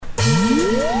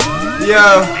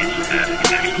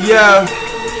Yeah.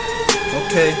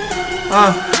 Okay.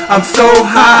 I'm so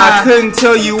high, I couldn't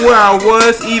tell you where I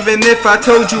was, even if I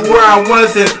told you where I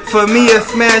wasn't. For me, a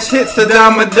smash hits a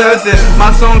dime a dozen.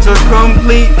 My songs are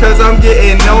complete, cause I'm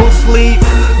getting no sleep.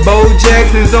 Bo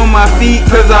Jackson's on my feet,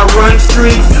 cause I run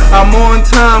streets. I'm on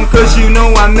time, cause you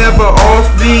know I'm never off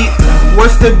beat.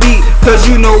 What's the beat? Cause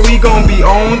you know we gon' be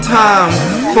on time.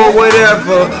 For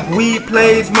whatever, weed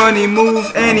plays, money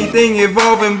moves, anything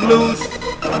involving blues.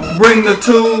 Bring the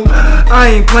tool,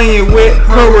 I ain't playing with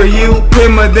her or you,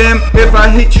 him or them. If I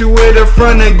hit you with a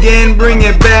front again, bring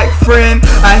it back, friend.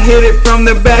 I hit it from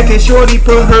the back and shorty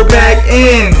put her back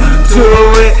in to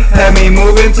it. Had me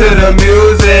moving to the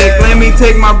music. Let me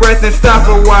take my breath and stop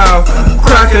a while.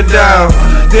 Crocodile.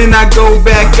 Then I go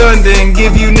back under and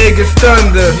give you niggas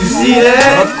thunder. You see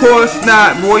that? Of course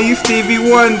not, boy, you Stevie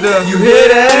Wonder. You hear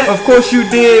that? Of course you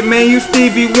did, man, you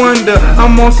Stevie Wonder.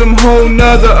 I'm on some whole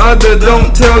nother other.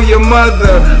 Don't tell your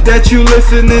mother that you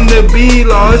listening to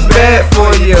B-Law, it's bad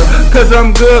for you. Cause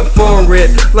I'm good for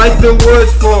it, like the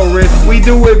woods forest. We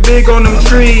do it big on them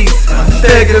trees.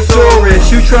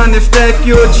 Stegosaurus, you trying to stack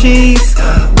your cheese?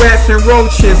 Rats and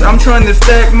roaches, I'm trying to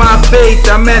stack my faith.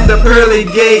 I'm at the pearly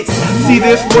gates. See,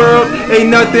 this world ain't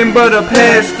nothing but a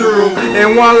pass-through.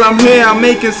 And while I'm here, I'm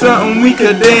making something we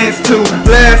could dance to,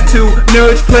 laugh to.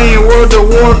 Nerds playing World of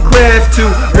Warcraft 2.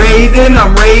 Raiding,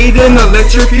 I'm raiding,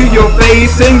 electrocute your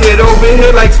face and get over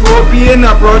here like Scorpion.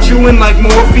 I brought you in like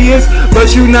Morpheus,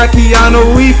 but you not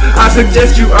Keanu Reeves. I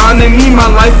suggest you honor me. My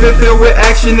life is filled with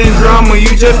action and drama.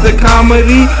 You just a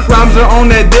comedy. Rhymes are on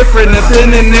that different, a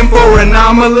synonym for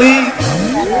anomaly.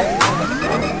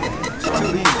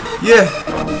 Yeah.